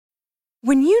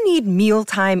When you need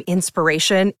mealtime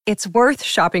inspiration, it's worth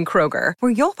shopping Kroger,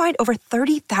 where you'll find over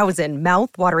 30,000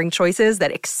 mouth-watering choices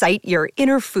that excite your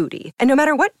inner foodie. And no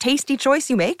matter what tasty choice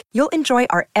you make, you'll enjoy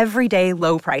our everyday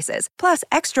low prices, plus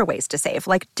extra ways to save,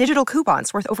 like digital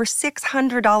coupons worth over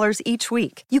 $600 each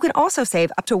week. You can also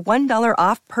save up to $1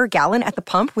 off per gallon at the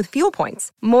pump with fuel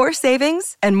points. More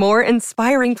savings and more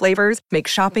inspiring flavors make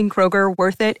shopping Kroger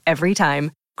worth it every time.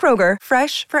 Kroger,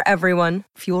 fresh for everyone.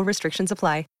 Fuel restrictions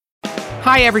apply.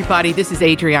 Hi, everybody. This is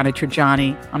Adriana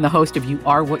Trajani. I'm the host of You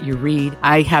Are What You Read.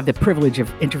 I have the privilege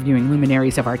of interviewing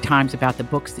luminaries of our times about the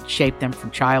books that shaped them from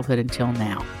childhood until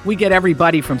now. We get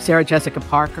everybody from Sarah Jessica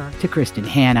Parker to Kristen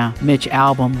Hanna, Mitch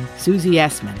Albom, Susie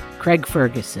Essman, Craig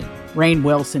Ferguson, Rainn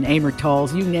Wilson, Amor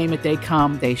Tolls, you name it, they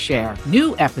come, they share.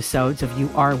 New episodes of You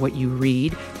Are What You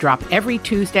Read drop every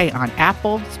Tuesday on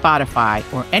Apple, Spotify,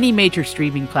 or any major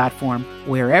streaming platform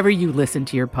wherever you listen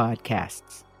to your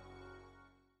podcasts.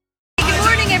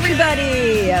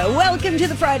 Everybody, welcome to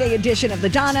the Friday edition of the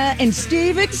Donna and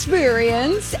Steve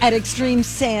Experience at Extreme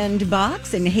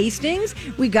Sandbox in Hastings.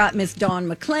 We got Miss Dawn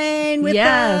McLean with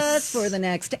us for the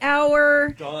next hour.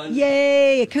 Dawn.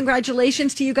 Yay!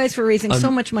 Congratulations to you guys for raising so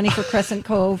much money for Crescent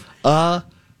Cove.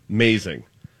 Amazing.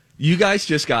 You guys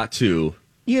just got to...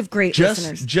 You have great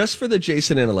listeners. Just for the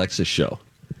Jason and Alexis show,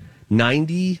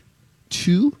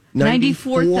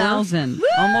 94,000,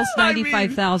 almost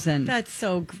 95,000. That's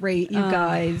so great, you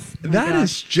guys. That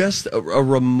is just a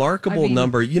remarkable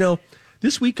number. You know,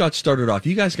 this week got started off.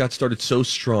 You guys got started so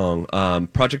strong.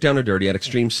 Project Down and Dirty at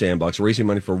Extreme Sandbox, raising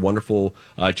money for wonderful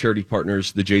charity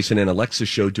partners, the Jason and Alexis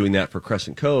show, doing that for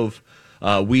Crescent Cove.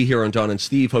 We here on Don and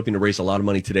Steve hoping to raise a lot of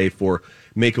money today for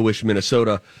Make-A-Wish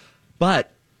Minnesota.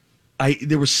 But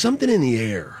there was something in the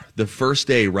air the first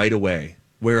day right away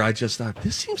where I just thought,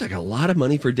 this seems like a lot of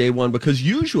money for day one, because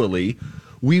usually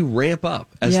we ramp up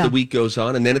as the week goes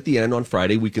on, and then at the end on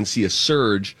Friday, we can see a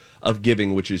surge of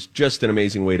giving, which is just an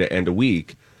amazing way to end a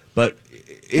week. But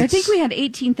I think we had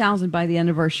 18,000 by the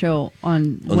end of our show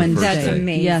on Wednesday. That's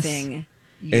amazing.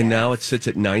 Yes. And now it sits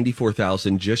at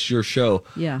 94,000, just your show.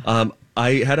 Yeah.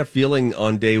 I had a feeling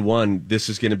on day one, this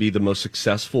is going to be the most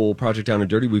successful Project Down and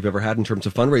Dirty we've ever had in terms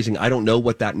of fundraising. I don't know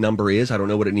what that number is. I don't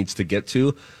know what it needs to get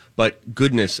to. But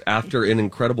goodness, after an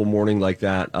incredible morning like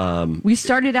that... we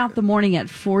started out the morning at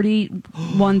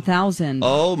 41,000.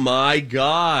 Oh, my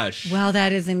gosh. Wow,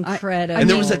 that is incredible. And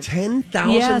there was a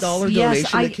 $10,000 donation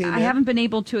that came in? I haven't been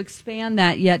able to expand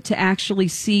that yet to actually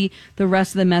see the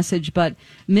rest of the message, but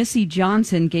Missy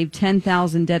Johnson gave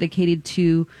 $10,000 dedicated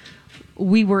to...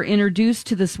 We were introduced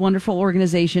to this wonderful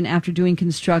organization after doing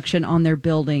construction on their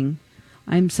building.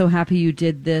 I'm so happy you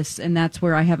did this, and that's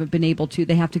where I haven't been able to.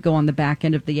 They have to go on the back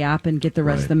end of the app and get the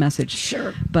rest of the message.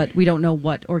 Sure. But we don't know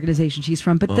what organization she's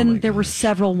from. But then there were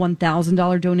several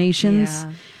 $1,000 donations.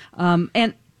 Yeah.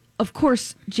 And, of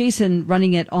course, Jason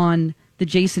running it on the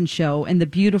Jason Show and the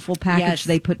beautiful package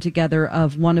they put together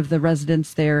of one of the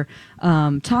residents there,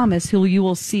 Thomas, who you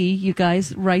will see, you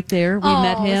guys, right there. We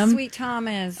met him. Sweet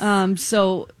Thomas.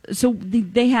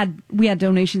 We had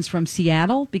donations from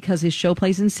Seattle because his show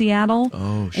plays in Seattle.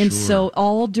 Oh, sure. And so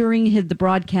all during the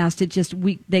broadcast,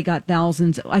 they got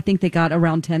thousands. I think they got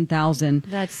around 10,000.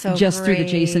 That's so just great. through the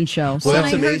Jason Show. Well, Well,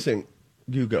 that's I heard- amazing.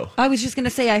 You go. I was just going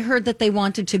to say, I heard that they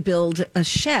wanted to build a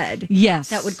shed. Yes.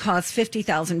 That would cost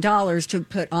 $50,000 to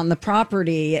put on the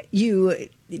property. You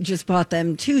just bought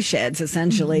them two sheds,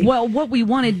 essentially. Well, what we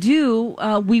want to do,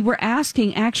 we were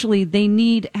asking,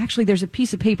 there's a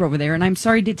piece of paper over there, and I'm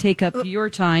sorry to take up your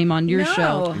time on your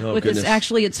show. No, with goodness. this,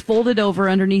 actually, it's folded over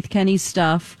underneath Kenny's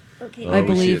stuff. Okay. I we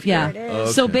believe, see it there. yeah.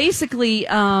 Okay. So basically,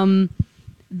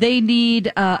 they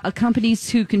need companies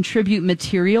to contribute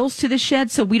materials to the shed,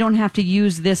 so we don't have to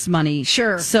use this money.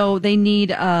 Sure. So they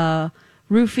need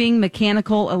roofing,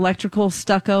 mechanical, electrical,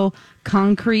 stucco,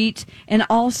 concrete, and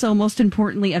also, most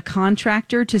importantly, a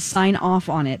contractor to sign off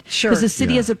on it. Sure. Because the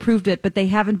city has approved it, but they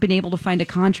haven't been able to find a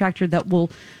contractor that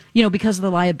will, because of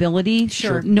the liability.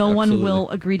 Sure. No one Absolutely. will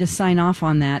agree to sign off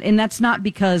on that. And that's not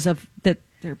because of that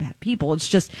they're bad people. It's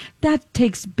just that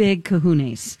takes big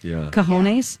kahunas. Yeah.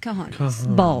 Cajones?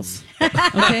 Cajones. Balls. Okay? There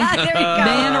you go.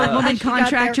 Man or woman You got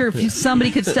contractor, there. if somebody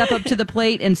could step up to the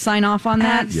plate and sign off on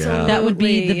that, Absolutely. that would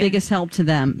be the biggest help to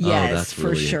them. Yes, that's for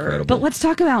really sure. incredible. But let's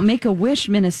talk about Make-A-Wish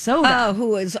Minnesota.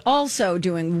 Who is also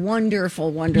doing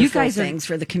wonderful You guys are- things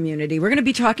for the community. We're going to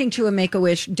be talking to a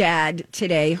Make-A-Wish dad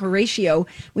today, Horatio.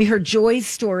 We heard Joy's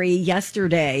story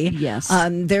yesterday. Yes.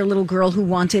 Their little girl who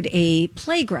wanted a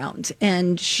playground,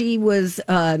 and she was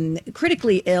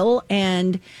critically ill,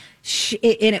 and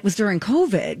it was during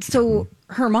COVID. So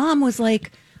her mom was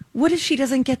like, what if she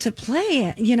doesn't get to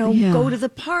play, go to the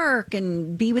park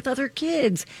and be with other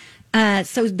kids?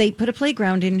 So they put a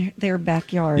playground in their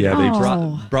backyard. Yeah,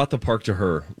 they brought the park to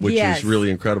her, which is really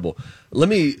incredible. Let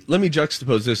me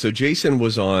juxtapose this. So Jason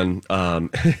was on.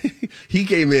 He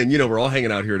came in. We're all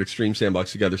hanging out here at Extreme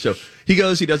Sandbox together. So he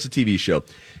goes. He does a TV show.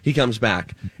 He comes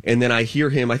back, and then I hear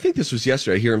him. I think this was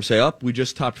yesterday. I hear him say, we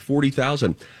just topped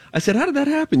 40,000." I said, "How did that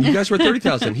happen? You guys were at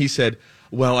 30,000." He said,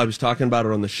 "Well, I was talking about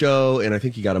it on the show, and I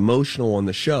think he got emotional on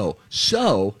the show."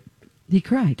 So he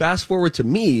cried. Fast forward to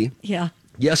me. Yeah.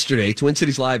 Yesterday, Twin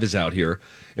Cities Live is out here,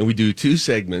 and we do 2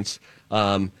 segments.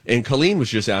 And Colleen was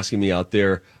just asking me out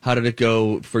there, how did it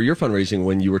go for your fundraising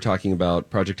when you were talking about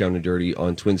Project Down and Dirty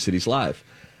on Twin Cities Live?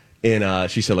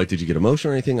 And she said, did you get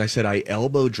emotional or anything? I said, I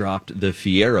elbow dropped the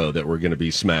Fiero that we're going to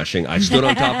be smashing. I stood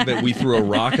on top of it. We threw a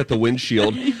rock at the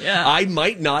windshield. Yeah. I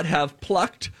might not have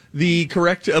plucked the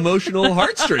correct emotional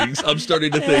heartstrings, I'm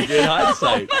starting to think in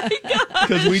hindsight.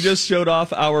 Because we just showed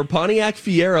off our Pontiac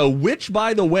Fiero, which,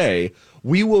 by the way,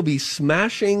 we will be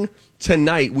smashing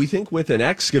tonight, we think, with an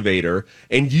excavator,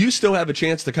 and you still have a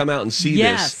chance to come out and see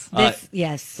this.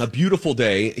 Yes. A beautiful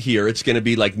day here. It's going to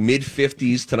be like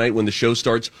mid-50s tonight when the show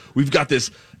starts. We've got this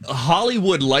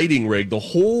Hollywood lighting rig. The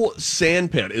whole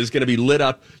sand pit is going to be lit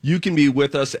up. You can be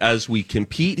with us as we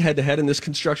compete head-to-head in this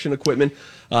construction equipment.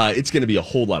 It's going to be a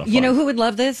whole lot of fun. You know who would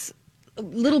love this?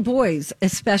 Little boys,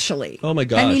 especially. Oh my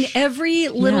gosh! I mean, every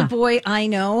little boy I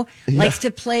know likes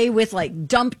to play with like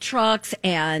dump trucks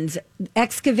and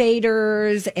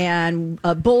excavators and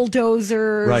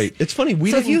bulldozers. Right. It's funny.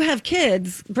 If you have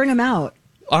kids, bring them out.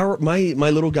 My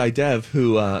little guy Dev,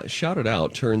 who shouted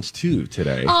out, turns 2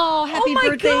 today. Oh, happy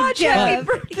birthday, God, Dev! Happy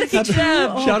birthday,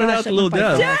 Dev! Shouted out to little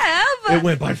Dev. Dev! It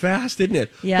went by fast, didn't it?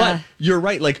 Yeah. But you're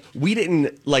right. Like, we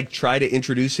didn't try to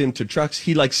introduce him to trucks.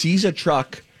 He sees a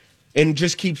truck and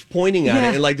just keeps pointing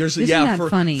at it. And there's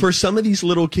funny? For some of these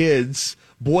little kids,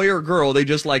 boy or girl, they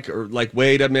just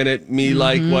wait a minute, me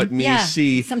like what me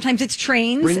see. Sometimes it's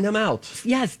trains. Bring them out.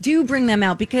 Yes, do bring them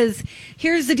out, because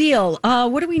here's the deal.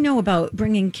 What do we know about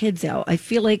bringing kids out? I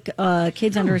feel like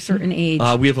kids under a certain age.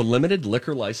 We have a limited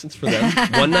liquor license for them,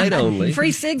 one night only.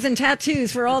 Free cigs and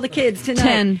tattoos for all the kids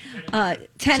tonight. 10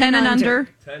 and under.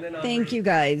 10 and under. Thank you,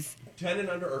 guys. 10 and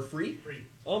under are free?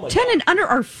 Oh my 10 God. and under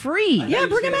are free. Yeah,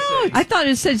 bring them out. I thought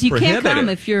it says you can't come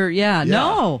if you're,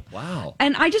 no. Wow.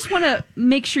 And I just want to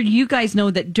make sure you guys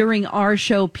know that during our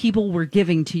show, people were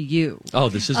giving to you. Oh,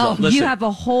 this is, listen. You have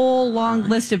a whole long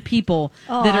list of people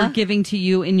that are giving to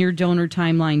you in your donor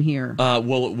timeline here.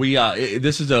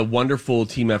 This is a wonderful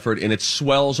team effort, and it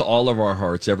swells all of our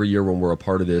hearts every year when we're a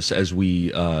part of this, as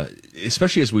we,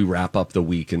 especially as we wrap up the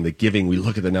week and the giving, we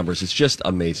look at the numbers. It's just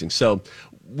amazing. So,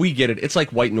 we get it. It's like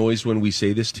white noise when we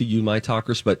say this to you, my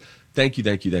talkers, but thank you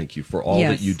for all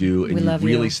that you do, and you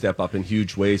really step up in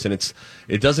huge ways. And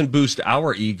it doesn't boost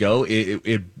our ego;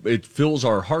 it fills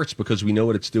our hearts because we know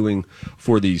what it's doing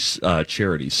for these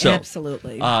charities. So,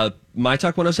 absolutely.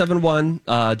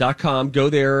 MyTalk1071.com. Go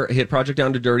there, hit Project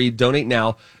Down to Dirty, donate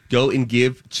now. Go and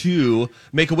give to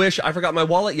Make-A-Wish. I forgot my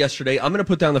wallet yesterday. I'm going to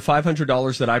put down the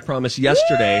 $500 that I promised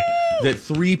yesterday. Woo! That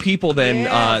 3 people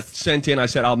then sent in. I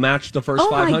said, I'll match the first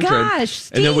 500. Oh, my gosh,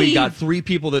 Steve. And then we got 3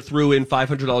 people that threw in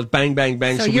 $500. Bang, bang,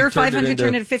 bang. So your 500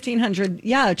 turned into 1,500.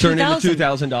 Yeah, turned into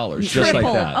 $2,000. Just like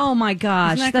that. Oh, my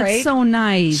gosh. Isn't that great? So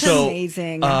nice. So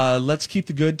amazing. Let's keep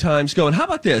the good times going. How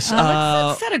about this?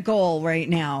 Let's set a goal right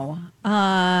now.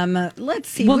 Let's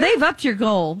see. Well, they've upped your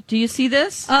goal. Do you see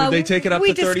this? Did they take it up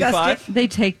to 35? They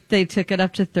took it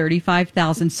up to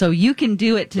 35,000. So you can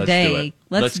do it today.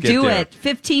 Let's do it.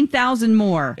 15,000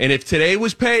 more. And if today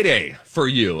was payday for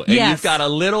you, and you've got a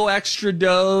little extra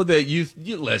dough that you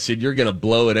listen, you're going to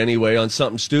blow it anyway on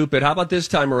something stupid. How about this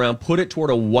time around? Put it toward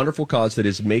a wonderful cause that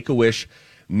is Make-A-Wish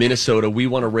Minnesota. We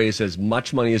want to raise as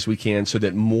much money as we can so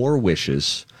that more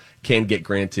wishes can get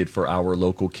granted for our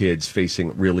local kids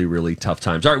facing really, really tough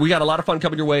times. All right, we got a lot of fun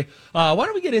coming your way. Why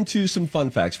don't we get into some fun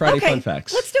facts? Friday fun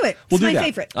facts. Let's do it. We'll it's do my that.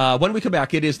 favorite. When we come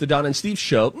back, it is the Donna and Steve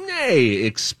Show,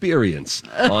 experience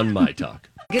on My Talk.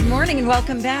 Good morning and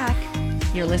welcome back.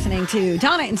 You're listening to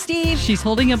Donna and Steve. She's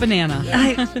holding a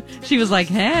banana. She was like,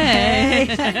 hey.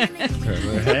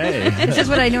 It's just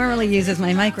what I normally use as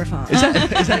my microphone. Is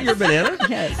that your banana?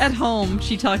 Yes. At home,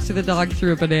 she talks to the dog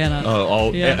through a banana.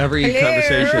 Every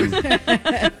conversation.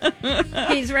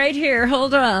 He's right here.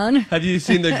 Hold on. Have you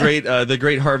seen the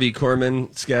great Harvey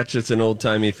Korman sketch? It's an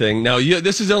old-timey thing. Now,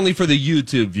 this is only for the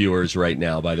YouTube viewers right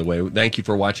now, by the way. Thank you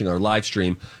for watching our live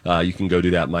stream. You can go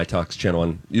do that, My Talk's channel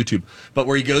on YouTube. But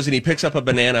where he goes and he picks up a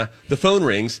banana, the phone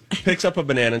rings, picks up a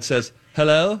banana and says,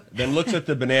 hello, then looks at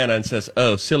the banana and says,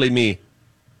 oh, silly me.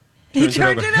 Turns it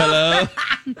over. Hello?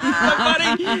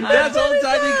 Somebody, that's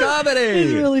old-timey comedy.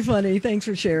 It's really funny. Thanks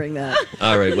for sharing that.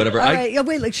 All right, whatever. All right. Oh,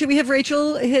 wait, should we have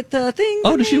Rachel hit the thing?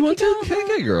 Oh, does she want to?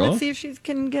 Okay, girl. Let's see if she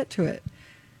can get to it.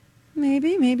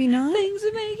 Maybe, maybe not. Things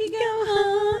that make you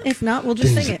go, If not, we'll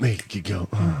just Things sing that it. make you go,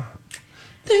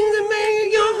 Things that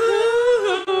make you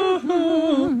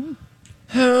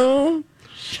go,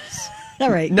 All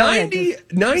right. go ahead.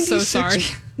 96. So sorry.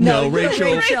 No, No,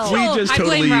 Rachel, Rachel. we just I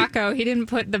totally. blame Rocco. He didn't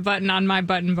put the button on my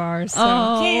button bar. So.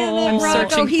 Damn it, I'm Rocco.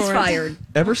 searching He's for it. fired.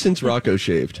 Ever since Rocco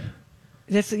shaved,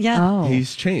 Yeah.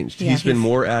 he's changed. Yeah, He's been he's-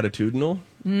 more attitudinal.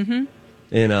 Mm-hmm.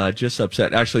 And just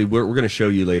upset. Actually, we're going to show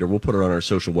you later. We'll put it on our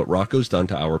social. What Rocco's done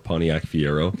to our Pontiac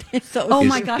Fiero. So Oh is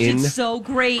my gosh, it's so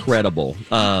great. Incredible.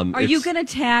 Are you going to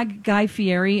tag Guy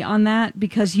Fieri on that?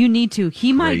 Because you need to.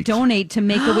 He might Great. donate to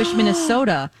Make-A-Wish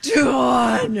Minnesota.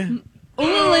 Dawn.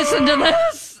 Listen to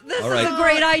this. This All right. is a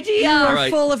great idea. You are All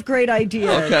right. full of great ideas.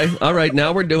 Okay. All right.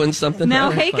 Now we're doing something. Now,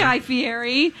 All right, hey, fine. Guy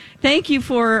Fieri, thank you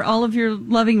for all of your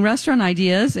loving restaurant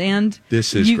ideas. And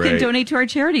This is you great. can donate to our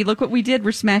charity. Look what we did.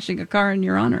 We're smashing a car in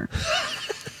your honor.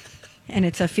 And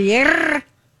it's a Fier.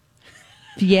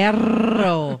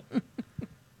 Fierro.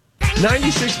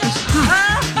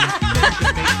 96%.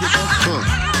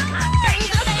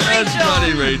 That's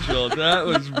funny, Rachel. That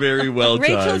was very well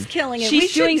Rachel's timed. killing it.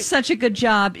 She's doing such a good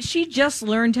job. She just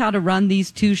learned how to run these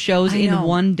two shows I in know.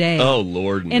 one day. Oh,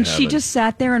 Lord in And she heaven. just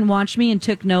sat there and watched me and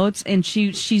took notes. And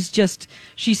she's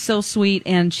so sweet,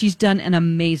 and she's done an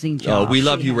amazing Oh, job. we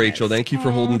love you, Rachel. Thank you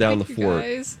for holding down the Thank you, fort.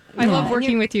 guys. I love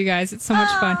working with you guys. It's so much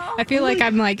fun. I feel like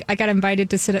I got invited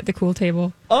to sit at the cool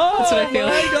table. Oh, That's what I feel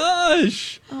my like.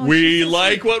 gosh. We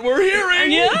like what we're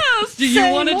hearing. Yes. Do you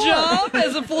Say want a more. job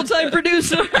as a full-time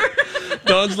producer?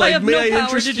 Dawn's I like, have may no I power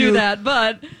interest to you? do that,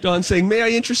 but Dawn's saying, may I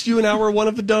interest you in hour one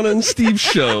of the Donna and Steve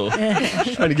show?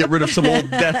 Trying to get rid of some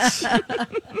old debts. All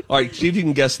right, see if you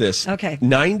can guess this. Okay.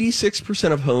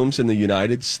 96% of homes in the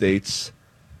United States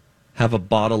have a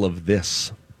bottle of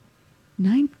this.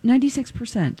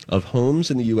 96% Of homes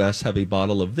in the U.S. have a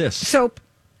bottle of this. soap,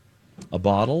 A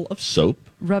bottle of soap,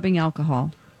 rubbing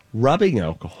alcohol. rubbing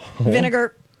alcohol,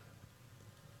 vinegar,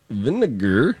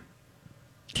 vinegar,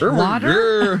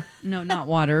 Water? No, not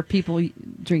water. People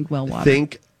drink well water.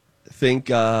 Think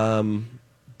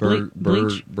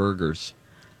Bleach? burgers.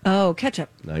 oh, ketchup.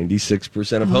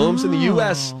 96% of homes in the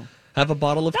U.S. have a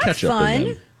bottle of ketchup fun. in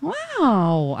them.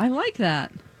 Wow, I like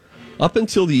that. Up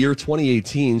until the year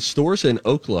 2018, stores in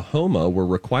Oklahoma were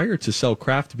required to sell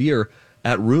craft beer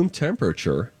at room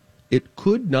temperature. It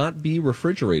could not be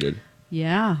refrigerated.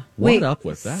 Yeah. What up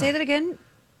with that? Say that again.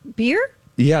 Beer?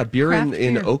 Yeah, beer Craft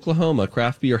in beer. Oklahoma,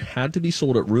 craft beer had to be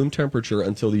sold at room temperature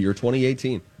until the year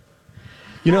 2018.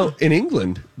 You know, in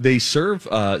England, they serve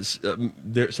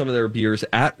some of their beers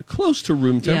at close to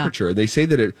room Yeah. temperature. They say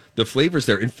that the flavors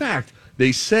there. In fact,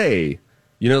 they say,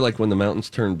 you know, like when the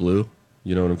mountains turn blue.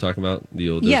 You know what I'm talking about?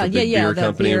 The old Yeah, big yeah. beer The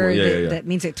company. beer Yeah. that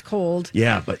means it's cold.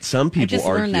 Yeah, but some people I just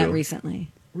argue. learned that recently.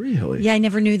 Really? Yeah, I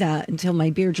never knew that until my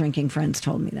beer drinking friends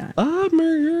told me that.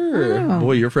 Oh,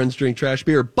 boy, your friends drink trash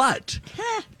beer. But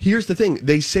here's the thing.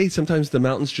 They say sometimes the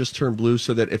mountains just turn blue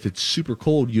so that if it's super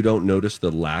cold, you don't notice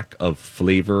the lack of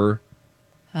flavor,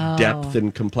 depth,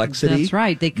 and complexity. That's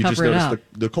right. They You just cover it notice up.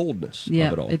 the coldness Yeah,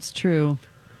 of it all. it's true.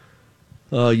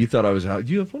 You thought I was out.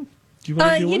 Do you have one? Do you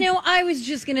want to do You one? know, I was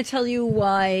just going to tell you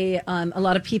why a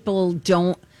lot of people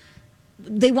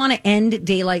they want to end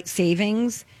daylight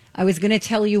savings. I was going to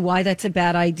tell you why that's a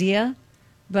bad idea,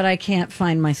 but I can't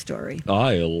find my story.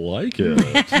 I like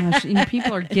it. Gosh, you know,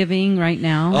 people are giving right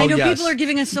now. Oh, I know yes. people are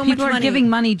giving us so People much are money. giving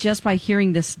money just by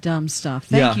hearing this dumb stuff.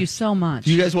 Thank Yeah. you so much.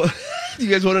 Do you guys want? Do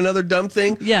you guys want another dumb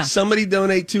thing? Yeah. Somebody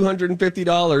donate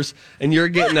 $250, and you're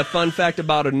getting a fun fact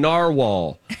about a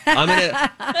narwhal. I'm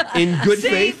gonna, in good Say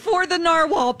faith. for the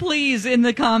narwhal, please, in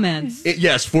the comments.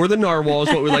 Yes, for the narwhal is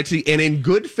what we'd like to see. And in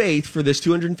good faith, for this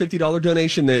 $250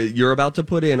 donation that you're about to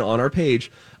put in on our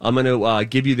page, I'm going to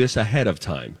give you this ahead of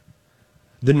time.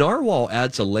 The narwhal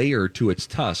adds a layer to its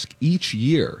tusk each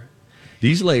year.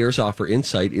 These layers offer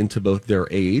insight into both their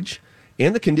age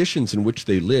and the conditions in which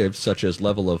they live, such as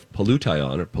level of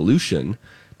pollution or pollution,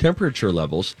 temperature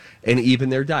levels, and even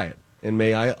their diet. And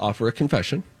may I offer a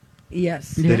confession?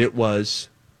 Yes. That it was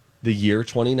the year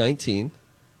 2019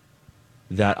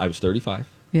 that I was 35.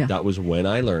 Yeah. That was when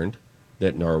I learned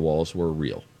that narwhals were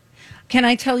real. Can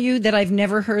I tell you that I've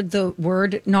never heard the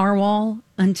word narwhal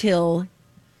until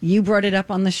You brought it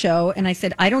up on the show, and I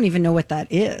said, I don't even know what that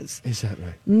is. Is that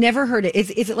right? Never heard it.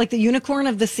 Is it like the unicorn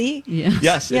of the sea? Yeah.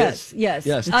 Yes, it is.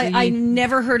 Yes. I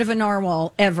never heard of a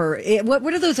narwhal ever.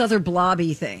 What are those other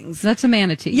blobby things? That's a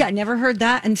manatee. Yeah, never heard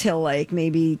that until like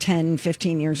maybe 10,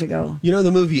 15 years ago. You know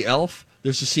the movie Elf?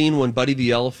 There's a scene when Buddy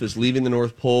the Elf is leaving the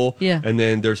North Pole, and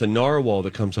then there's a narwhal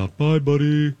that comes out, bye,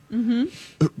 Buddy.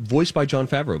 Mm-hmm. Voiced by Jon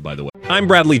Favreau, by the way. I'm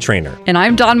Bradley Trainer. And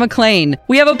I'm Don McClain.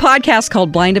 We have a podcast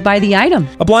called Blinded by the Item.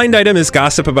 A blind item is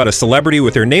gossip about a celebrity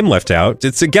with their name left out.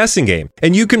 It's a guessing game,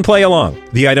 and you can play along.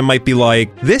 The item might be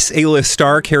like, this A-list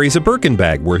star carries a Birkin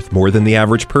bag worth more than the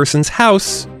average person's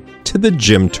house to the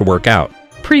gym to work out.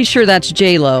 Pretty sure that's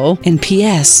J-Lo. And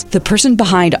P.S. the person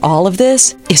behind all of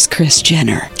this is Kris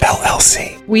Jenner,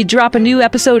 LLC. We drop a new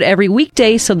episode every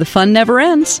weekday so the fun never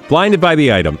ends. Blinded by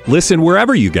the Item. Listen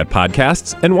wherever you get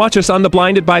podcasts and watch us on the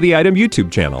Blinded by the Item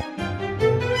YouTube channel.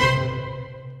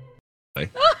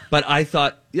 But I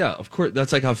thought, yeah, of course,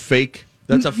 that's like a fake...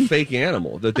 That's a fake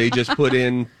animal that they just put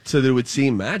in so that it would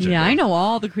seem magical. Yeah, I know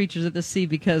all the creatures at the sea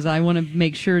because I want to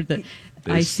make sure that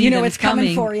I see You know them it's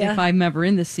coming for you. if I'm ever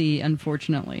in the sea,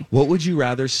 unfortunately. What would you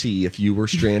rather see if you were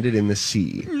stranded in the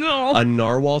sea? No. A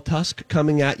narwhal tusk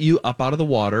coming at you up out of the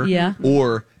water? Yeah.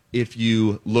 Or if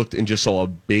you looked and just saw a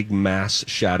big mass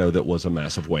shadow that was a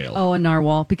massive whale? Oh, a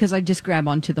narwhal, because I just grab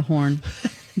onto the horn.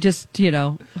 Just,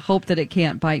 hope that it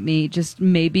can't bite me. Just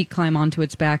maybe climb onto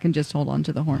its back and just hold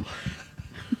onto the horn.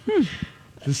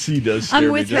 The sea does scare I'm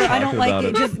me with her. just I don't like talking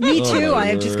it. about Just me Oh, too. my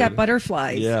I've just got word.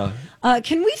 butterflies. Yeah.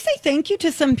 Can we say thank you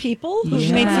to some people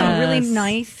who've made some really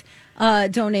nice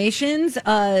donations?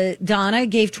 Donna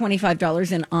gave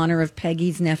 $25 in honor of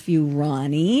Peggy's nephew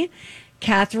Ronnie.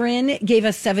 Catherine gave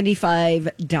us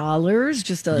 $75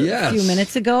 just a few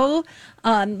minutes ago.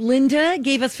 Linda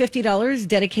gave us $50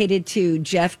 dedicated to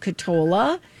Jeff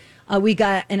Catola. We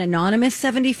got an anonymous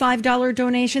 $75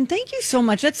 donation. Thank you so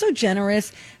much. That's so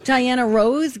generous. Diana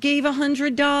Rose gave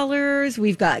 $100.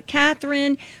 We've got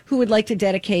Catherine, who would like to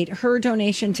dedicate her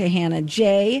donation to Hannah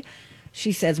J.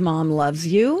 She says, Mom loves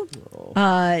you.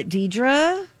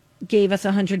 Deidre gave us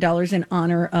 $100 in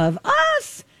honor of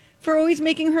us for always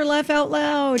making her laugh out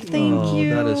loud. Thank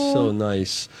you. That is so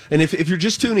nice. And if you're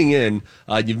just tuning in,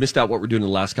 you've missed out what we're doing in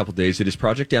the last couple of days. It is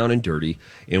Project Down and Dirty,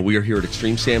 and we are here at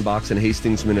Extreme Sandbox in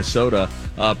Hastings, Minnesota,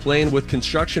 playing with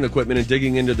construction equipment and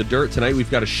digging into the dirt. Tonight we've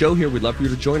got a show here. We'd love for you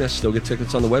to join us. Still get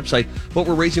tickets on the website, but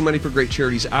we're raising money for great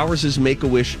charities. Ours is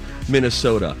Make-A-Wish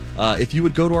Minnesota. If you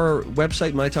would go to our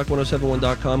website,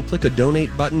 mytalk1071.com, click a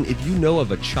donate button. If you know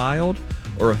of a child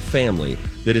or a family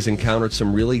that has encountered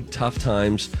some really tough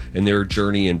times in their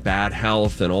journey in bad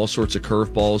health and all sorts of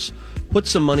curveballs, put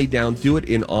some money down. Do it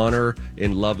in honor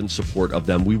and love and support of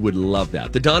them. We would love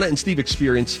that. The Donna and Steve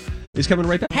Experience is coming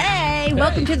right back. Hey,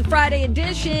 welcome to the Friday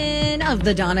edition of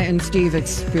the Donna and Steve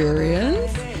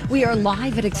Experience. We are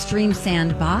live at Extreme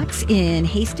Sandbox in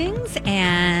Hastings,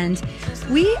 and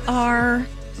we are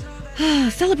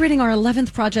celebrating our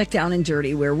 11th Project Down and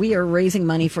Dirty, where we are raising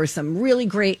money for some really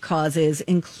great causes,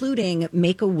 including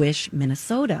Make-A-Wish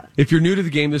Minnesota. If you're new to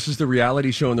the game, this is the reality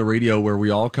show on the radio where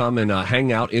we all come and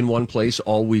hang out in one place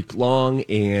all week long.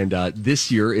 And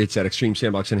this year, it's at Extreme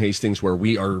Sandbox in Hastings, where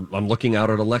I'm looking out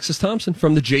at Alexis Thompson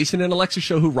from the Jason and Alexis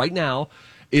show, who right now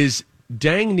is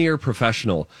dang near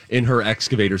professional in her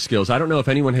excavator skills. I don't know if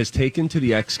anyone has taken to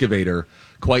the excavator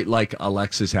quite like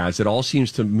Alexis has. It all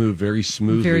seems to move very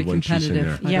smoothly Very when she's in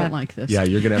there. I don't like this. Yeah,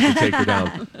 you're going to have to take her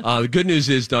down. The good news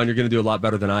is, Don, you're going to do a lot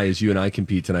better than I as you and I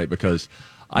compete tonight, because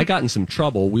I got in some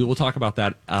trouble. We will talk about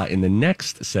that in the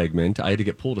next segment. I had to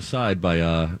get pulled aside by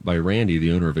Randy,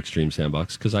 the owner of Extreme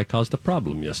Sandbox, because I caused a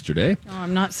problem yesterday. Oh,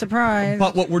 I'm not surprised.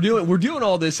 But what we're doing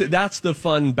all this, that's the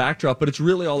fun backdrop, but it's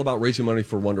really all about raising money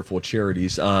for wonderful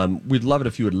charities. We'd love it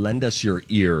if you would lend us your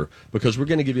ear, because we're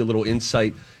going to give you a little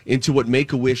insight into what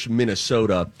Make-A-Wish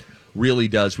Minnesota really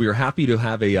does. We are happy to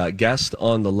have a guest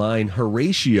on the line,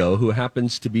 Horatio, who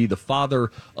happens to be the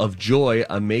father of Joy,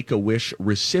 a Make-A-Wish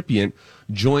recipient,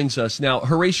 joins us now.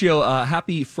 Horatio,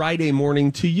 happy Friday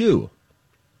morning to you.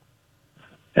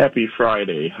 Happy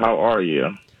Friday. How are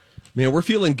you? Man, we're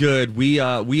feeling good. We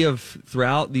have,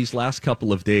 throughout these last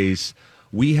couple of days,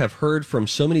 we have heard from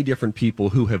so many different people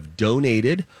who have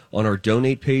donated on our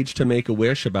donate page to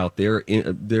Make-A-Wish about their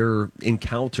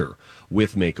encounter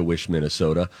with Make-A-Wish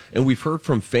Minnesota. And we've heard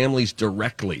from families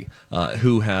directly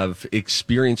who have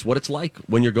experienced what it's like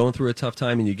when you're going through a tough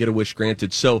time and you get a wish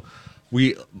granted. So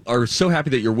we are so happy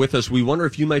that you're with us. We wonder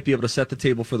if you might be able to set the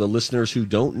table for the listeners who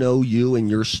don't know you and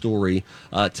your story.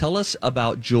 Tell us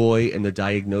about Joy and the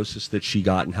diagnosis that she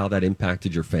got and how that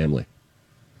impacted your family.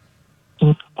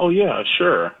 Oh, yeah,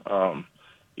 sure.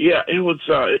 Yeah, it was.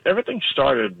 Everything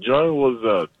started. Joy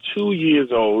was 2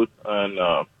 years old,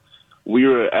 and we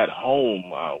were at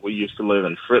home. We used to live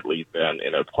in Fritley, then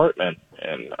in an apartment,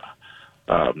 and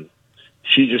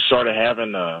she just started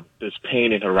having this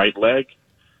pain in her right leg,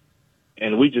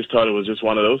 and we just thought it was just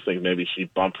one of those things. Maybe she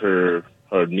bumped her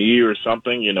knee or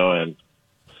something,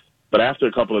 But after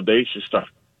a couple of days, she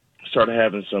started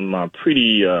having some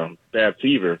pretty bad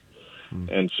fever,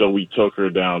 and so we took her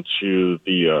down to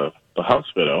the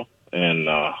hospital, and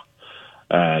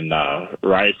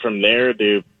right from there,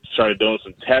 they started doing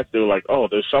some tests. They were like, "Oh,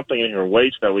 there's something in her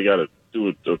waist that we got to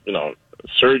do,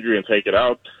 surgery and take it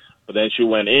out." But then she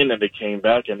went in, and they came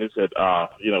back, and they said,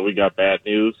 "We got bad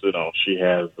news. She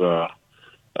has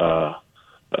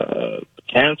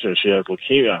cancer. She has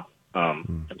leukemia."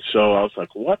 And so I was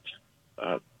like, "What?"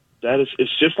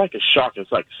 It's just like a shock.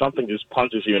 It's like something just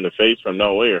punches you in the face from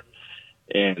nowhere,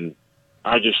 and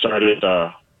I just started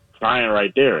crying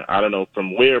right there. I don't know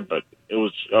from where, but I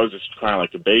was just crying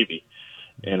like a baby.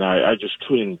 And I just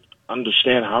couldn't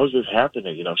understand how is this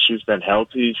happening. She's been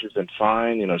healthy. She's been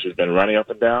fine. She's been running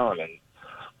up and down.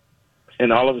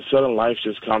 And all of a sudden life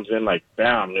just comes in like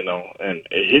bam, and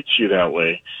it hits you that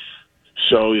way.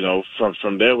 So,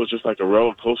 from there it was just like a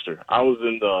roller coaster. I was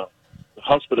in the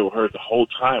hospital with her the whole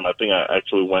time. I think I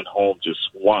actually went home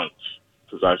just once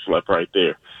because I slept right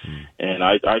there. And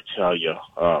I tell you,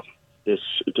 this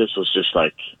was just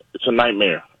like, it's a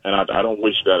nightmare. And I don't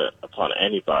wish that upon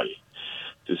anybody.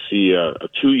 To see a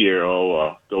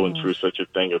 2-year-old going through such a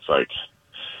thing, it's like,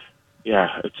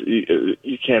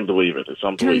 you can't believe it. It's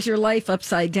unbelievable. Turns your life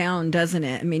upside down, doesn't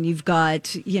it? I mean, you've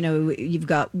got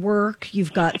work,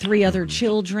 you've got 3 other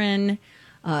children,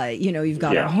 you've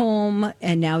got a home,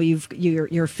 and now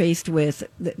you're faced with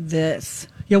this.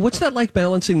 Yeah, what's that like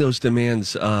balancing those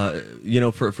demands?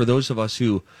 For those of us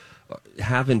who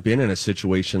haven't been in a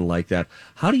situation like that,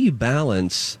 how do you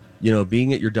balance?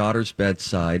 Being at your daughter's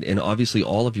bedside, and obviously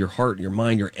all of your heart, your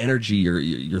mind, your energy,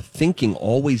 your thinking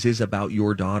always is about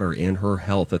your daughter and her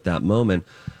health at that moment.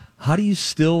 How do you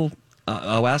still,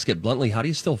 I'll ask it bluntly, how do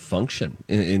you still function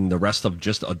in the rest of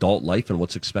just adult life and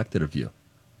what's expected of you?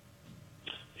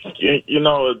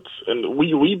 And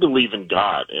we believe in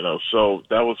God, so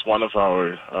that was one of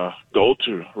our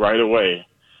go-to right away.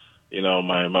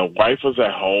 My wife was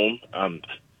at home,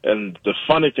 and the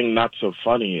funny thing, not so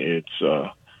funny,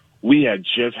 it's, we had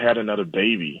just had another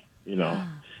baby,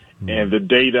 and the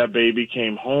day that baby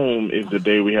came home is the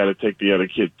day we had to take the other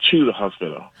kid to the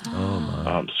hospital.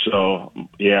 So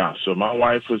my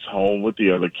wife was home with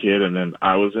the other kid, and then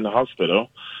I was in the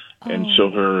hospital. And so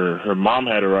her mom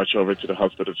had to rush over to the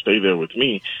hospital to stay there with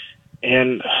me.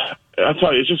 And I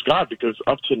tell you, it's just God, because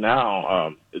up to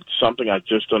now, it's something I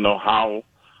just don't know how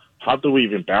do we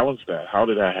even balance that? How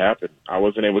did that happen? I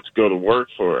wasn't able to go to work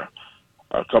for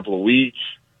a couple of weeks.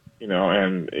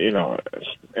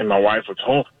 And my wife was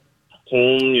home.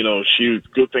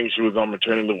 Good thing she was on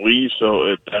maternity leave,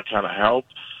 so that kind of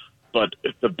helped. But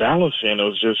the balancing, it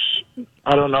was just,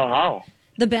 I don't know how.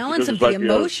 The balance of the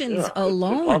emotions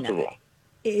alone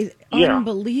is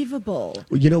unbelievable.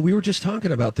 We were just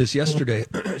talking about this yesterday.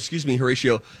 Excuse me,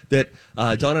 Horatio, that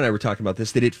Dawn and I were talking about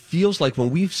this, that it feels like when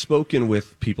we've spoken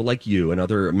with people like you and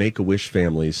other Make-A-Wish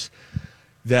families,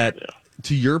 that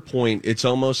to your point, it's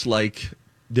almost like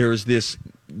there's this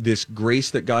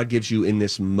grace that God gives you in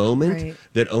this moment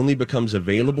that only becomes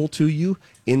available to you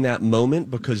in that moment,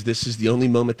 because this is the only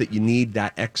moment that you need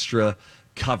that extra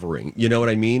covering. You know what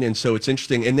I mean? And so it's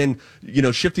interesting. And then,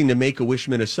 shifting to Make-A-Wish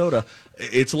Minnesota,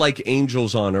 it's like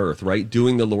angels on earth, right?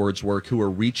 Doing the Lord's work, who are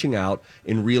reaching out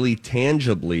and really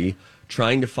tangibly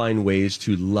trying to find ways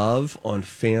to love on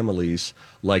families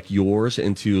like yours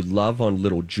and to love on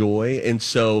little Joy. And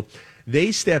so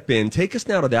they step in. Take us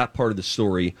now to that part of the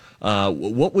story.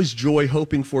 What was Joy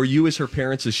hoping for? You as her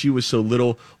parents, as she was so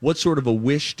little, what sort of a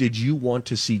wish did you want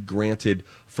to see granted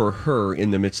for her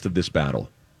in the midst of this battle?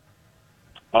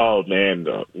 Oh, man,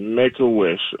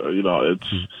 Make-A-Wish, it's.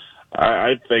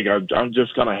 I think I'm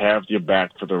just going to have your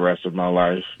back for the rest of my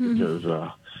life, because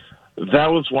that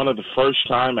was one of the first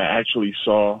time I actually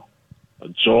saw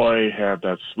Joy have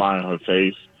that smile on her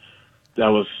face. That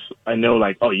was, I know,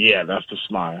 like, oh, yeah, that's the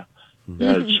smile.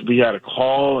 We had a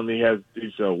call, and they had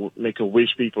these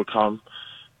Make-A-Wish people come.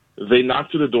 They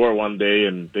knocked to the door one day,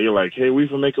 and they were like, hey, we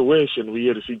from Make-A-Wish, and we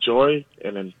here to see Joy.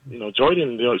 And then, Joy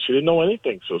she didn't know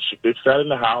anything. So they sat in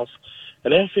the house,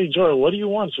 and they said, Joy, what do you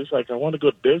want? She's like, I want to go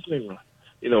to Disney,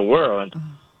 World. And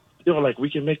they were like,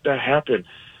 we can make that happen.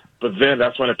 But then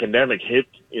that's when the pandemic hit,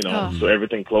 so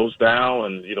everything closed down.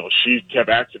 And, she kept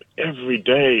asking every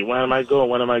day, when am I going?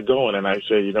 When am I going? And I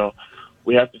said,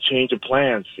 we have to change the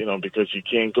plans, because you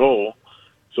can't go.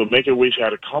 So Make-A-Wish had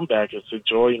to come back and say,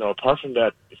 Joy, apart from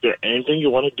that, is there anything you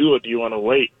want to do or do you want to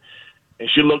wait? And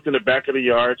she looked in the back of the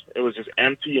yard. It was just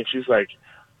empty. And she's like,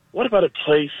 what about a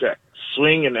play set,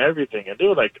 swing and everything? And they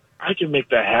were like, I can make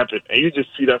that happen. And you just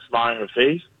see that smile on her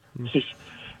face.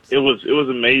 It was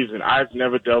amazing. I've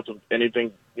never dealt with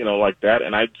anything, like that.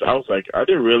 And I was like, are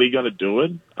they really going to do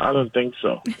it? I don't think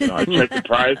so. I checked the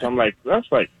price. I'm like,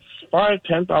 that's like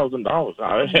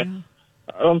 $10,000.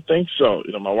 I don't think so.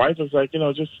 My wife was like,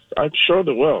 I'm sure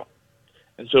they will.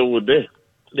 And so with this,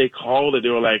 they called and they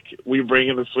were like, we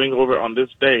bringing the swing over on this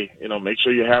day. Make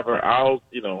sure you have her out,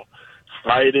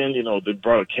 fighting. They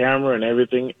brought a camera and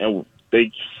everything. And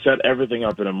they set everything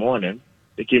up in the morning.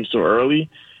 They came so early,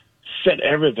 set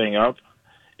everything up.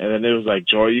 And then it was like,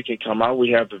 Joy, you can come out.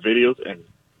 We have the videos. And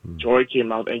Joy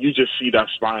came out, and you just see that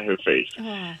smile on her face.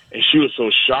 And she was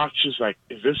so shocked. She's like,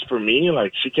 is this for me?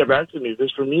 Like, she kept asking me, is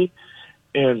this for me?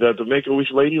 And the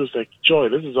Make-A-Wish lady was like, Joy,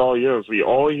 this is all yours. We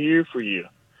all here for you.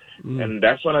 And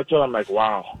that's when I tell them, like,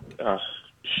 wow,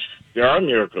 there are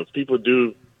miracles. We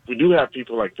do have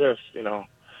people like this,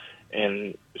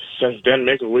 And since then,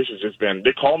 Make-A-Wish has just been,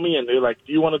 they call me and they're like,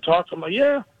 do you want to talk? I'm like,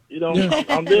 yeah,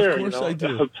 I'm there. Of course I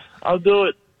do. I'll do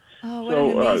it. Oh, what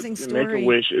an amazing story.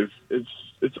 Make-A-Wish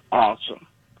it's awesome.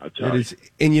 I tell you.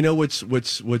 And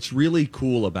what's really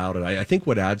cool about it, I think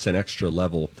what adds an extra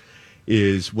level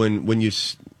is when you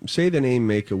say the name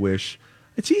Make-A-Wish,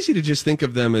 it's easy to just think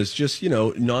of them as just,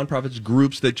 nonprofits,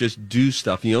 groups that just do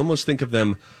stuff. You almost think of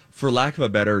them, for lack of a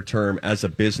better term, as a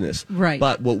business. Right.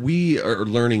 But what we are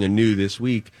learning anew this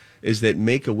week is that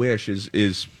Make-A-Wish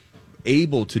is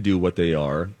able to do what they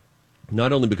are,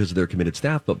 not only because of their committed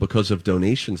staff, but because of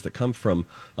donations that come from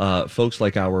folks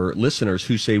like our listeners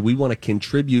who say, we want to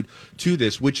contribute to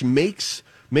this, which makes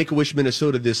Make-A-Wish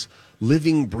Minnesota this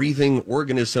living, breathing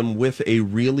organism with a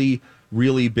really,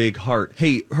 really big heart.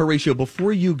 Hey, Horatio,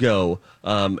 before you go,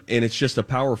 and it's just a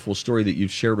powerful story that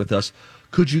you've shared with us,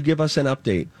 could you give us an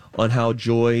update on how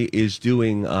Joy is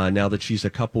doing now that she's a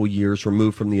couple years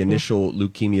removed from the initial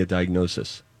leukemia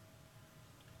diagnosis?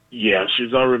 Yeah,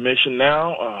 she's on remission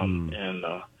now, and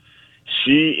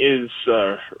she is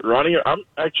running. I'm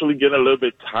actually getting a little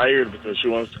bit tired because she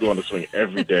wants to go on the swing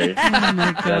every day. Oh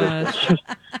my gosh!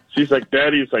 She's like,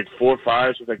 Daddy, it's like 4 or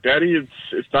 5. She's like, Daddy,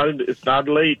 it's not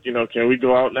late. Can we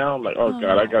go out now? I'm like, oh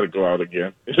God, I got to go out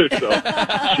again. So she's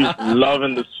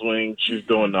loving the swing. She's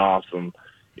doing awesome.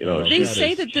 They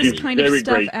say that this kind of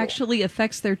stuff actually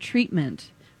affects their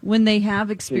treatment. When they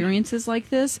have experiences like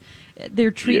this,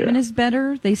 their treatment is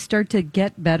better. They start to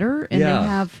get better, and they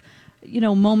have,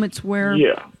 moments where,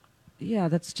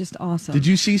 that's just awesome. Did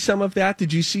you see some of that?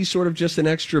 Did you see sort of just an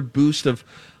extra boost of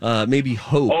maybe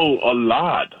hope? Oh, a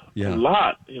lot. Yeah. A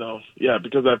lot,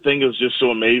 because I think it was just so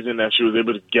amazing that she was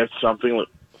able to get something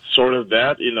sort of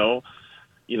that,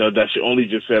 that she only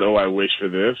just said, oh, I wish for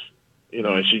this,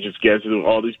 and she just gets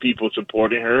all these people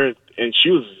supporting her, and she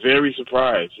was very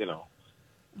surprised,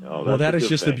 Well, that is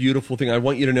just the beautiful thing. I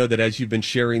want you to know that as you've been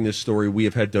sharing this story, we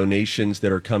have had donations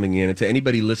that are coming in. And to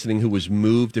anybody listening who was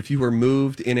moved, if you were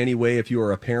moved in any way, if you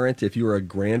are a parent, if you are a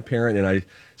grandparent, and I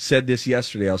said this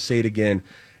yesterday, I'll say it again.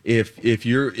 If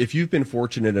you've been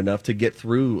fortunate enough to get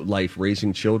through life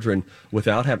raising children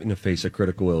without having to face a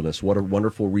critical illness, what a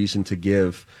wonderful reason to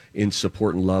give in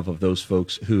support and love of those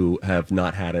folks who have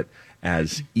not had it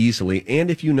as easily. And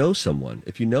if you know someone,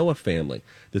 if you know a family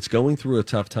that's going through a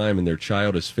tough time and their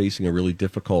child is facing a really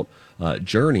difficult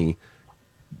journey,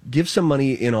 give some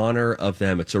money in honor of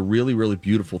them. It's a really, really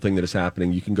beautiful thing that is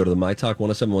happening. You can go to the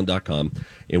mytalk1071.com,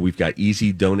 and we've got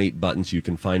easy donate buttons. You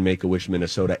can find Make-A-Wish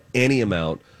Minnesota. Any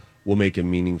amount will make a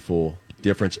meaningful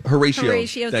difference.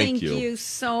 Horatio, thank you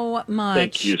so much.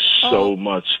 Thank you so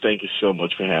much. Thank you so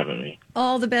much for having me.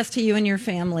 All the best to you and your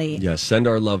family. Yes, send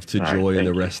our love to Joy and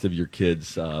the you. rest of your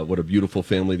kids. What a beautiful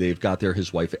family they've got there.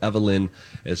 His wife, Evelyn,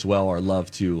 as well. Our love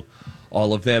to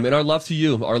all of them. And our love to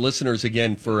you, our listeners,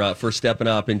 again, for stepping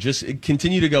up and just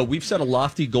continue to go. We've set a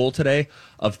lofty goal today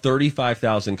of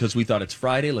 $35,000 because we thought it's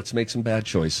Friday. Let's make some bad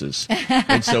choices.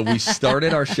 And so we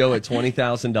started our show at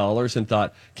 $20,000 and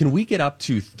thought, can we get up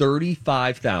to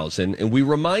 $35,000? And we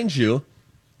remind you,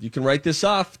 you can write this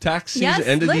off. Tax season,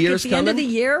 end of the year is coming. End of the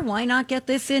year. Why not get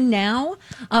this in now?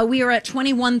 We are at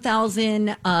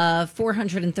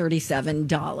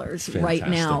 $21,437 right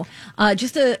now.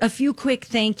 Just a few quick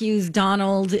thank yous.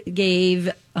 Donald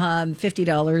gave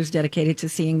 $50 dedicated to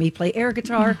seeing me play air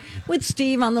guitar with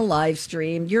Steve on the live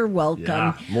stream. You're welcome.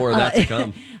 Yeah, more of that to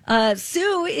come.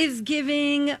 Sue is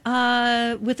giving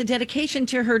with a dedication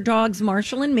to her dogs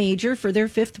Marshall and Major for their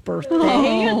 5th birthday.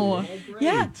 Oh,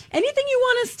 Yeah. Anything you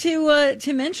want us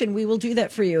to mention, we will do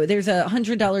that for you. There's a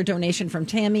 $100 donation from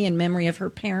Tammy in memory of her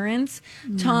parents,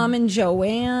 Tom and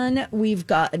Joanne. We've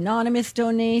got anonymous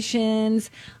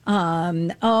donations.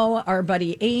 Our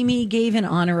buddy Amy gave in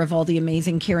honor of all the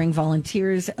amazing caring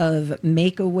volunteers of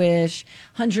Make-A-Wish.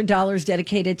 $100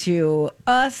 dedicated to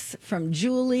us from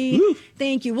Julie. Woo.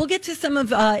 Thank you. We'll get to some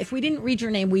of, if we didn't read your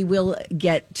name, we will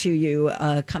get to you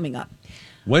coming up.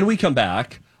 When we come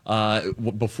back,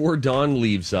 before Dawn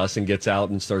leaves us and gets out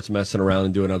and starts messing around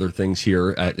and doing other things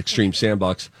here at Extreme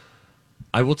Sandbox,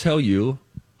 I will tell you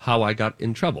how I got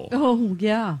in trouble. Oh,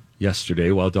 yeah.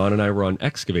 Yesterday, while Dawn and I were on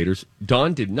excavators,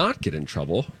 Dawn did not get in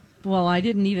trouble. Well, I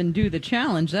didn't even do the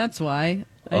challenge. That's why.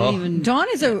 Dawn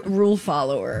is a rule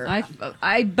follower.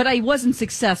 But I wasn't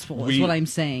successful, is what I'm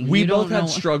saying. We both had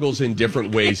struggles in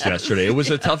different ways yesterday. It was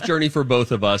a tough journey for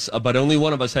both of us, but only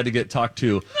one of us had to get talked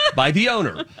to by the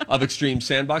owner of Extreme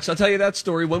Sandbox. I'll tell you that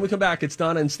story when we come back. It's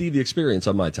Donna and Steve, The Experience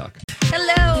on My Talk.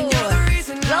 Hello.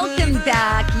 Welcome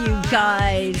back, you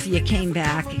guys. You came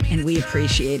back, and we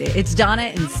appreciate it. It's Donna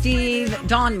and Steve.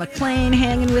 Dawn McClain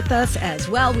hanging with us as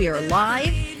well. We are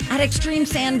live at Extreme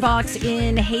Sandbox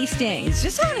in Hastings.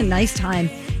 Just having a nice time.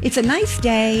 It's a nice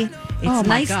day. It's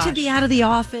nice to be out of the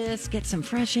office, get some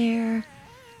fresh air.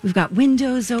 We've got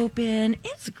windows open.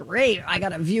 It's great. I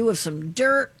got a view of some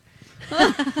dirt.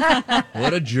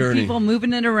 What a journey. People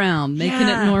moving it around, making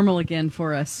it normal again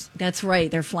for us. That's right.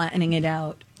 They're flattening it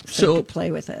out so we can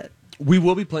play with it. We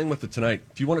will be playing with it tonight.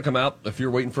 If you want to come out, if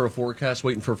you're waiting for a forecast,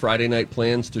 waiting for Friday night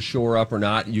plans to shore up or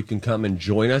not, you can come and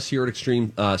join us here at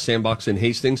Extreme Sandbox in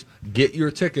Hastings. Get your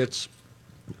tickets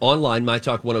online,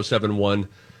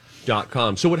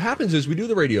 mytalk1071.com. So what happens is we do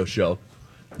the radio show,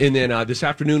 and then this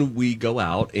afternoon we go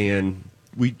out and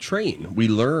we train. We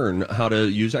learn how to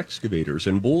use excavators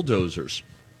and bulldozers.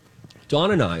 Dawn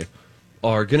and I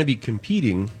are going to be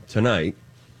competing tonight.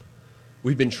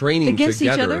 We've been training against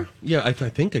together. Each other? Yeah, I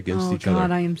think against each other. Oh,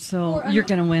 God, I am so... You're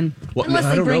going to win. Well,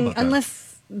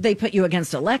 Unless they put you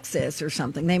against Alexis or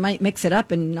something. They might mix it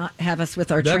up and not have us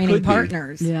with our training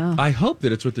partners. Yeah. I hope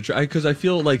that it's with the... Because I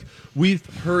feel like we've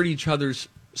heard each other's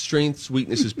strengths,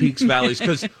 weaknesses, peaks, valleys,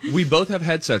 because we both have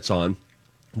headsets on.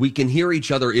 We can hear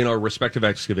each other in our respective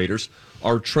excavators.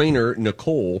 Our trainer,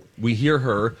 Nicole, we hear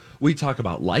her. We talk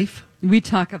about life. We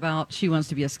talk about she wants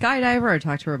to be a skydiver. I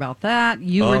talked to her about that.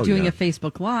 You were doing a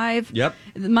Facebook Live. Yep.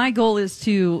 My goal is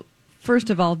to, first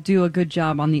of all, do a good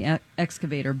job on the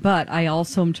excavator, but I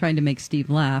also am trying to make Steve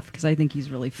laugh because I think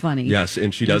he's really funny. Yes,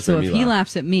 and she does make me laugh. laugh. So if he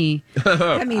laughs at me,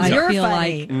 that means you're feel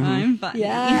funny. like I'm funny.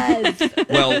 Yes.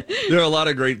 Well, there are a lot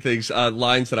of great things,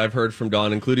 lines that I've heard from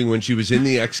Dawn, including when she was in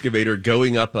the excavator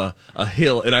going up a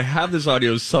hill. And I have this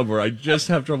audio somewhere. I just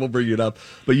have trouble bringing it up.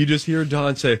 But you just hear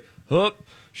Dawn say, "Oh,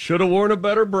 should have worn a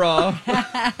better bra."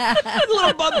 A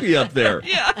little bumpy up there.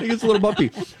 Yeah. I think it's a little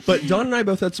bumpy. But Dawn and I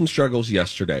both had some struggles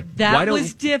yesterday. That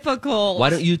was difficult. Why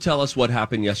don't you tell us what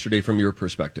happened yesterday from your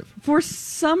perspective? For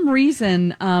some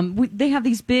reason, they have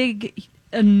these big,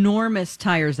 enormous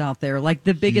tires out there, like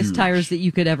the biggest tires that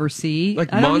you could ever see.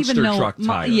 Like I don't monster even know, truck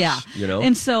tires, yeah. You know?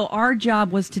 And so our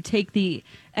job was to take the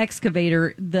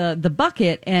excavator, the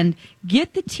bucket, and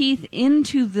get the teeth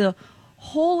into the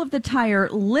whole of the tire,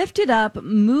 lift it up,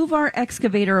 move our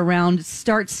excavator around,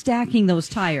 start stacking those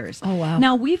tires. Oh, wow.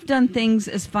 Now, we've done things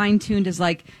as fine-tuned as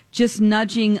like just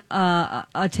nudging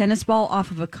a tennis ball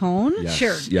off of a cone. Yes,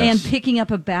 Sure. yes. And picking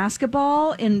up a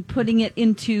basketball and putting it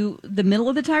into the middle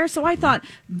of the tire. So I thought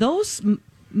those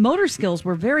motor skills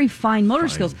were very fine motor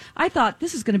skills. I thought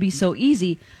this is going to be so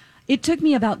easy. It took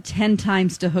me about 10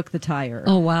 times to hook the tire.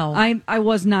 Oh, wow. I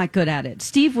was not good at it.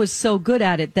 Steve was so good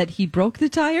at it that he broke the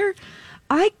tire.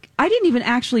 I didn't even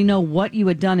actually know what you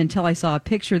had done until I saw a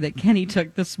picture that Kenny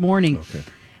took this morning. Okay.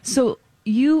 So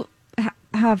you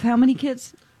have how many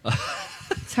kids?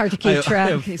 It's hard to keep track.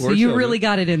 I have 4 So you children. really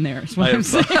got it in there. Is what I'm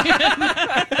saying.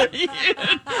 I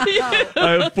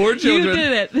have 4 children. You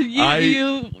did it.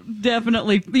 You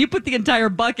definitely put the entire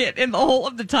bucket in the hole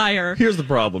of the tire. Here's the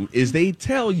problem: is they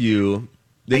tell you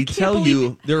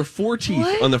there are 4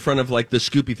 teeth on the front of like the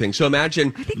scoopy thing. So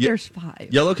imagine I think there's 5.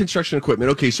 Yellow construction equipment.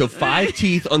 Okay, so 5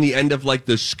 teeth on the end of like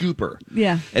the scooper.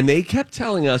 Yeah. And they kept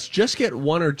telling us just get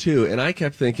 1 or 2, and I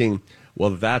kept thinking, well,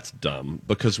 that's dumb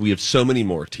because we have so many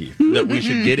more teeth that we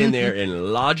should get in there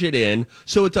and lodge it in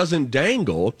so it doesn't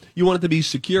dangle. You want it to be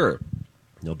secure.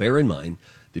 Now, bear in mind,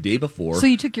 the day before. So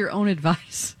you took your own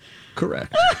advice.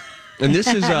 Correct. And this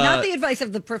is not the advice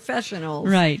of the professionals,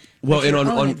 right? Well, and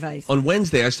advice. on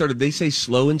Wednesday, they say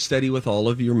slow and steady with all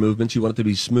of your movements. You want it to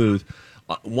be smooth.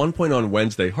 One point on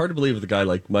Wednesday, hard to believe with a guy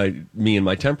like me and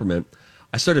my temperament,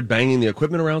 I started banging the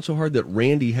equipment around so hard that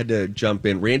Randy had to jump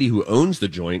in. Randy, who owns the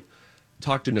joint,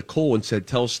 talked to Nicole and said,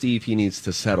 tell Steve he needs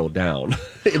to settle down.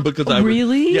 Because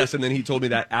Really? Yes, and then he told me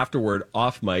that afterward,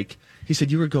 off mic. He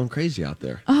said, you were going crazy out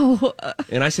there. Oh.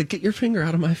 And I said, get your finger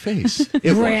out of my face.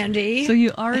 Randy. So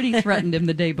you already threatened him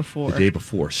the day before. The day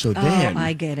before. So then,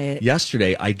 I get it.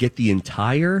 Yesterday, I get the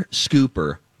entire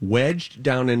scooper wedged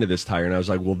down into this tire, and I was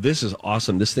like, well, this is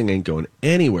awesome. This thing ain't going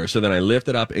anywhere. So then I lift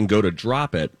it up and go to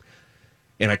drop it,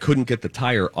 and I couldn't get the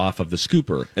tire off of the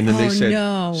scooper. And then they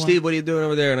said, Steve, what are you doing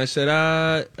over there? And I said,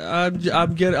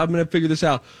 I'm going to figure this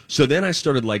out. So then I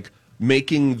started, like,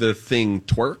 making the thing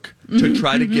twerk to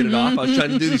try to get it off. I was trying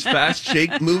to do these fast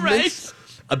shake movements,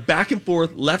 back and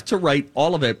forth, left to right,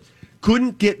 all of it.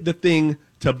 Couldn't get the thing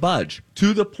to budge,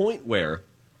 to the point where,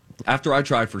 after I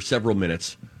tried for several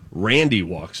minutes, Randy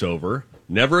walks over.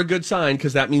 Never a good sign,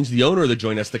 because that means the owner of the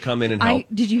joint has to come in and help.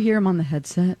 Did you hear him on the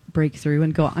headset break through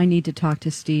and go, I need to talk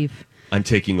to Steve? I'm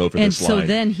taking over and this line. And so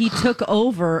then he took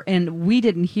over, and we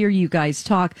didn't hear you guys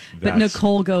talk. But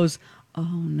Nicole goes, oh,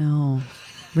 no.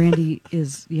 Randy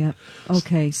is,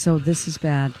 okay, so this is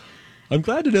bad. I'm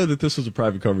glad to know that this was a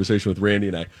private conversation with Randy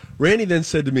and I. Randy then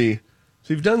said to me,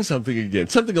 so you've done something again,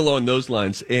 something along those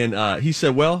lines. And he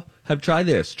said, well, try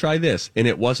this. And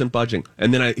it wasn't budging.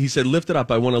 And then he said, lift it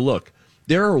up. I want to look.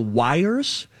 There are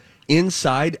wires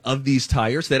inside of these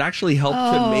tires that actually help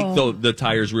to make the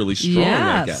tires really strong,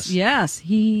 I guess. Yes.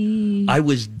 I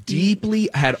was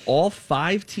had all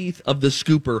 5 teeth of the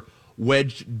scooper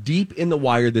wedged deep in the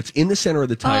wire that's in the center of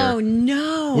the tire. Oh,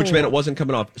 no. Which meant it wasn't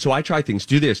coming off. So I tried things.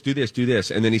 Do this.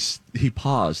 And then he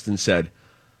paused and said,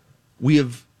 we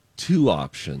have 2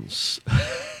 options.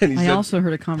 And I also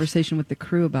heard a conversation with the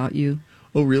crew about you.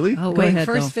 Oh, really? Oh, Go ahead,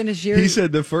 first finish your... He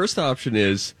said the first option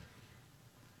is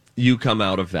you come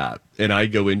out of that, and I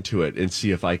go into it and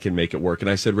see if I can make it work. And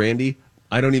I said, Randy,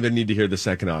 I don't even need to hear the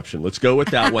second option. Let's go with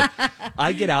that one.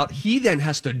 I get out. He then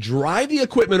has to drive the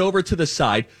equipment over to the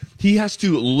side. He has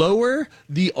to lower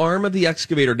the arm of the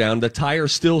excavator down. The tire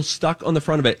still stuck on the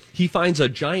front of it. He finds a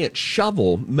giant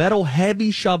shovel, metal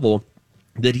heavy shovel,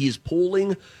 that he's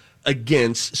pulling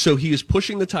against. So he is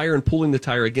pushing the tire and pulling the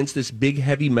tire against this big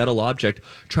heavy metal object,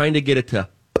 trying to get it to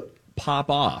pop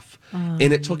off. And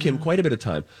it took him quite a bit of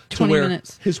time. 20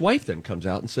 minutes. His wife then comes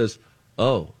out and says,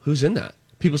 oh, who's in that?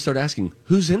 People start asking,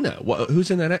 who's in that? Who's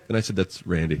in that? And I said, that's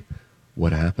Randy.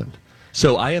 What happened?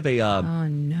 So I have a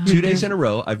 2 days in a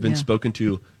row. I've been spoken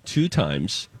to 2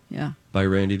 times by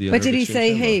Randy the owner. But did he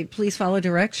say, hey, please follow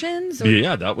directions? Or?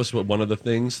 Yeah, that was one of the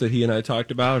things that he and I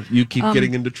talked about. You keep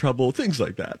getting into trouble, things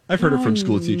like that. I've heard it from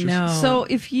school teachers. No. So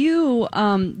if you,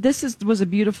 was a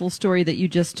beautiful story that you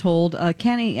just told.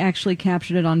 Kenny actually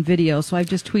captured it on video, so I've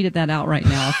just tweeted that out right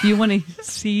now. If you want to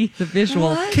see the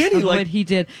visual of what he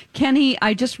did. Kenny,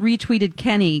 I just retweeted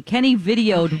Kenny. Kenny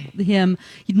videoed him.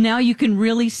 Now you can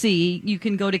really see. You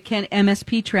can go to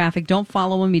MSP Traffic. Don't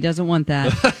follow him. He doesn't want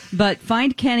that. But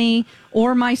find Kenny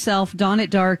or myself, Dawn at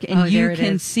Dark, and you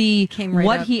can see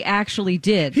what he actually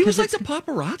did. He was like the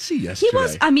paparazzi yesterday. He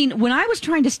was. I mean, when I was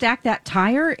trying to stack that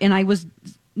tire and I was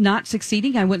not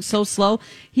succeeding, I went so slow.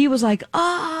 He was like,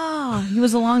 he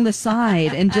was along the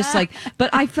side and just like, but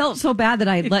I felt so bad that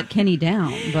I let Kenny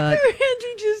down. But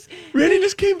Randy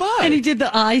just came by. And he did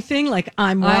the eye thing, like,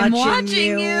 I'm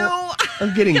watching you.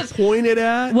 I'm getting pointed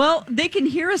at. Well, they can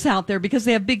hear us out there because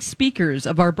they have big speakers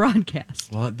of our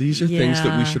broadcast. Well, these are things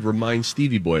that we should remind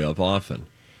Stevie Boy of often.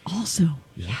 Also,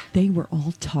 they were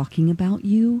all talking about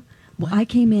you. Well, I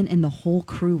came in and the whole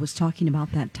crew was talking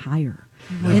about that tire.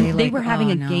 And they were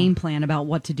having a game plan about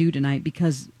what to do tonight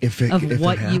because of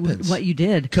what you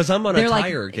did. Because I'm on a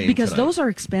tire game because tonight. Those are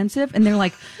expensive, and they're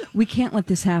like, we can't let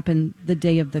this happen the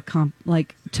day of the comp.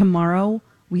 Like tomorrow,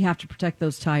 we have to protect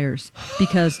those tires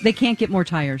because they can't get more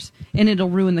tires, and it'll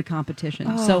ruin the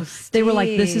competition. So they were like,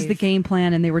 this is the game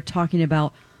plan, and they were talking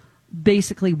about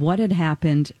basically what had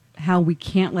happened. How we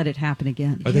can't let it happen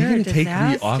again. Are they going to take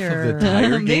me off of the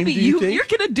tire game? Maybe you're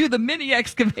going to do the mini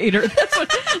excavator.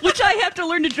 That's which I have to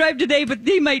learn to drive today, but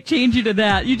they might change you to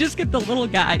that. You just get the little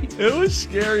guy. It was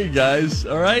scary, guys.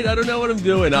 All right, I don't know what I'm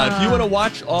doing. If you want to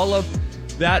watch all of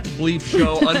that bleep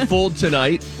show unfold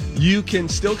tonight, you can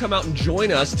still come out and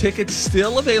join us. Tickets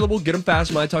still available. Get them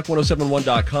fast.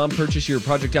 MyTalk1071.com. Purchase your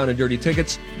Project Down and Dirty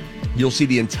tickets. You'll see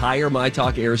the entire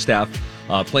MyTalk Air staff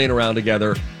playing around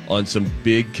together on some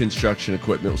big construction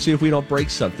equipment. We'll see if we don't break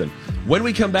something. When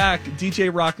we come back, DJ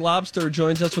Rock Lobster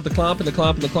joins us with the Clomp and the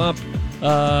Clomp and the Clomp.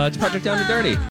 It's Project Down and Dirty.